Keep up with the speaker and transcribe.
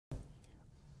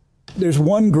There's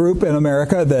one group in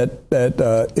America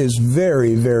that is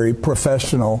very, very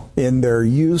professional in their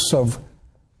use of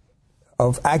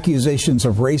accusations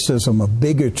of racism, of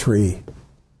bigotry.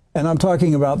 And I'm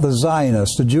talking about the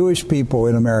Zionists, the Jewish people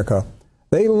in America.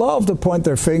 They love to point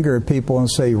their finger at people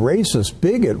and say racist,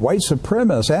 bigot, white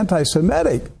supremacist,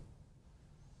 anti-Semitic.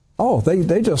 Oh,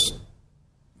 they just,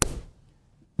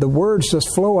 the words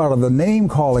just flow out of the name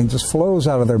calling, just flows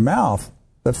out of their mouth.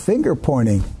 The finger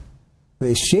pointing,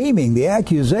 the shaming, the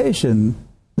accusation,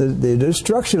 the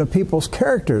destruction of people's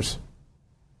characters.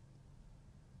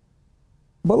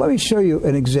 But let me show you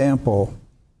an example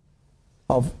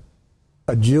of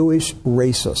a Jewish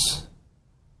racist,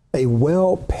 a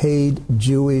well-paid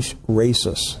Jewish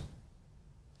racist,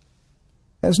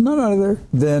 as none other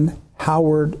than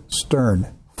Howard Stern,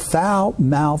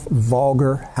 foul-mouthed,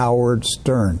 vulgar Howard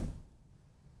Stern.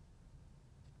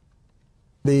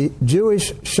 The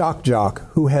Jewish shock jock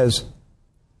who has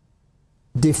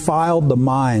defiled the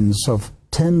minds of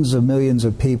tens of millions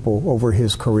of people over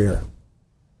his career.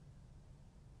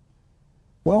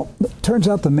 Well, it turns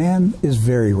out the man is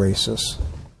very racist.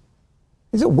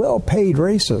 He's a well-paid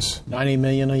racist. $90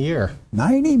 million a year.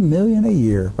 $90 million a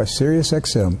year by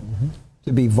SiriusXM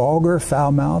to be vulgar,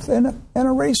 foul-mouthed, and a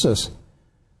racist.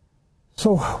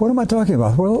 So what am I talking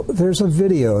about? Well, there's a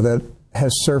video that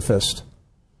has surfaced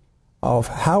of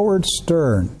Howard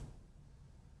Stern,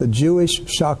 the Jewish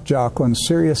shock jock on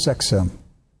SiriusXM.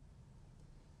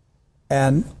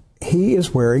 And he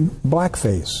is wearing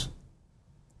blackface.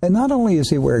 And not only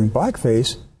is he wearing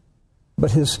blackface,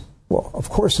 but of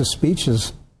course his speech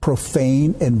is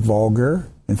profane and vulgar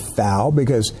and foul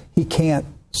because he can't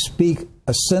speak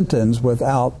a sentence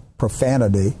without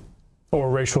profanity.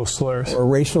 Or racial slurs. Or a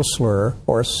racial slur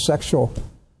or a sexual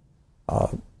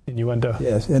innuendo.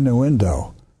 Yes,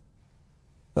 innuendo.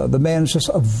 The man's just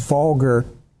a vulgar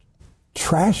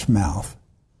trash mouth.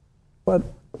 But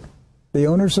the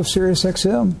owners of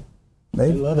SiriusXM,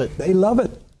 they love it. They love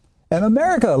it. And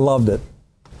America loved it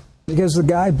because the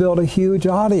guy built a huge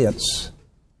audience,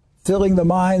 filling the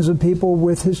minds of people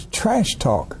with his trash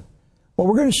talk. Well,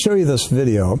 we're going to show you this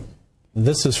video.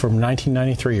 This is from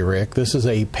 1993, Rick. This is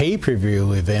a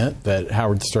pay-per-view event that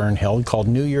Howard Stern held called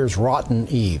New Year's Rotten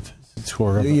Eve.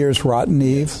 New Year's Rotten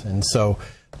Eve. Yes. And so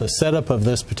the setup of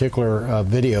this particular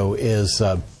video is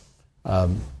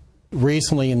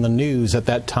recently in the news. At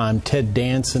that time, Ted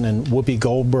Danson and Whoopi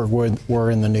Goldberg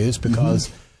were in the news because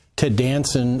Ted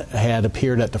Danson had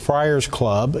appeared at the Friars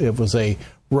Club. It was a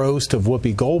roast of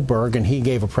Whoopi Goldberg, and he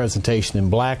gave a presentation in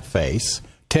blackface.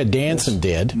 Ted Danson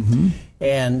did.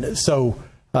 And so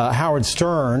Howard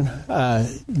Stern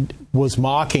was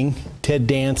mocking Ted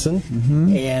Danson,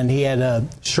 and he had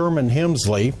Sherman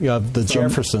Hemsley of the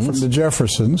Jeffersons. From the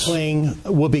Jeffersons. Playing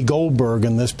Whoopi Goldberg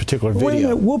in this particular video. Wait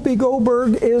a minute, Whoopi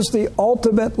Goldberg is the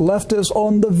ultimate leftist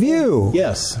on The View.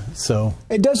 Yes. So.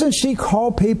 And doesn't she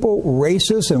call people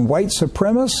racist and white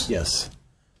supremacists? Yes.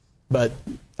 But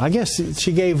I guess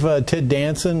she gave Ted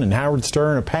Danson and Howard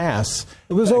Stern a pass.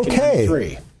 It was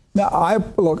okay. Now, I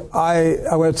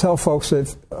want to tell folks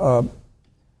that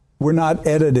we're not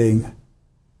editing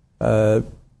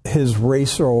his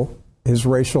racial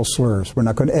slurs. We're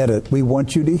not going to edit. We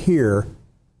want you to hear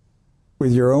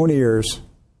with your own ears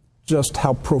just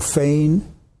how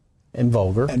profane and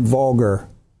vulgar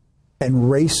and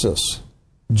racist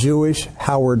Jewish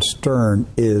Howard Stern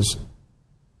is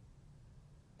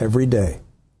every day.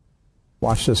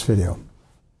 Watch this video.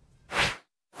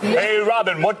 Hey,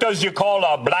 Robin, what does you call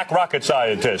a black rocket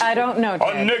scientist? I don't know,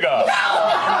 Ted. A nigger.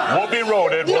 Whoopi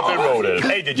wrote it. Whoopi wrote it.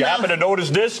 Hey, did you happen to notice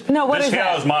this? No, what is that? This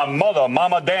here is my mother,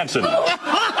 Mama Danson.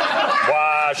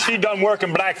 Why, she done work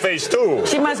in blackface, too.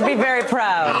 She must be very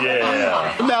proud.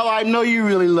 Yeah. Now I know you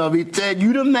really love me, Ted.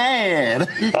 You the man.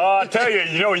 I tell you,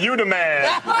 you the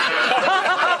man.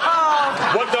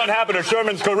 What done happened to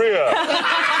Sherman's career?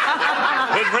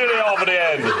 It's really over the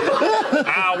end.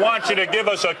 I want you to give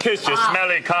us a kiss, you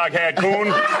smelly coghead coon.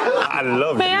 I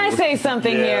love you. May I say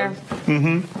something here?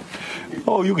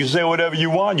 Oh, you can say whatever you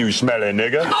want, you smelly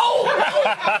nigga.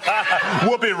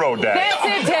 Whoopi wrote that. That's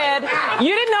it, Ted.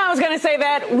 You didn't know I was going to say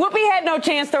that. Whoopi had no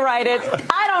chance to write it.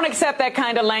 I don't accept that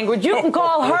kind of language. You can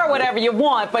call her whatever you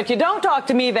want, but you don't talk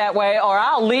to me that way or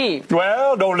I'll leave.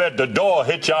 Well, don't let the door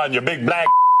hit you on your big black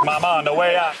mama on the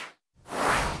way out.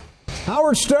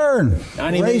 Howard Stern,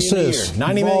 racist,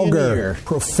 vulgar,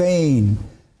 profane.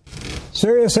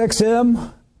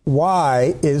 SiriusXM,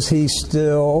 why is he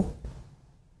still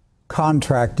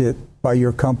contracted by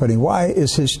your company? Why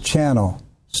is his channel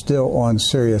still on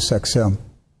SiriusXM?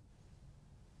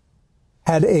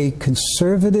 Had a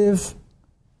conservative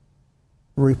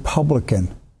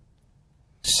Republican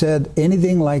said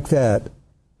anything like that,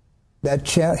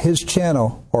 his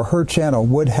channel or her channel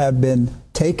would have been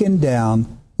taken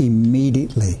down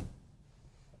immediately.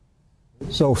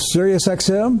 So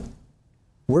SiriusXM,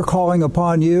 we're calling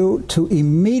upon you to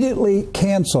immediately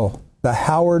cancel the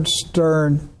Howard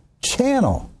Stern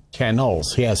channel.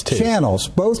 Channels, he has two. Channels,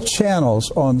 both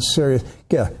channels on Sirius.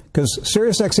 Yeah, because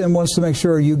SiriusXM wants to make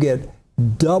sure you get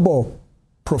double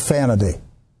profanity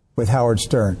with Howard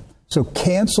Stern. So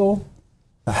cancel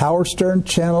the Howard Stern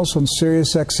channels on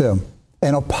SiriusXM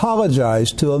and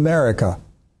apologize to America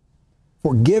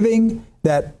for giving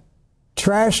that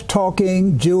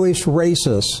trash-talking Jewish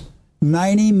racist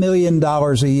 $90 million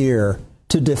a year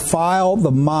to defile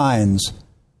the minds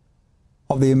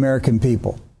of the American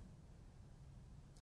people.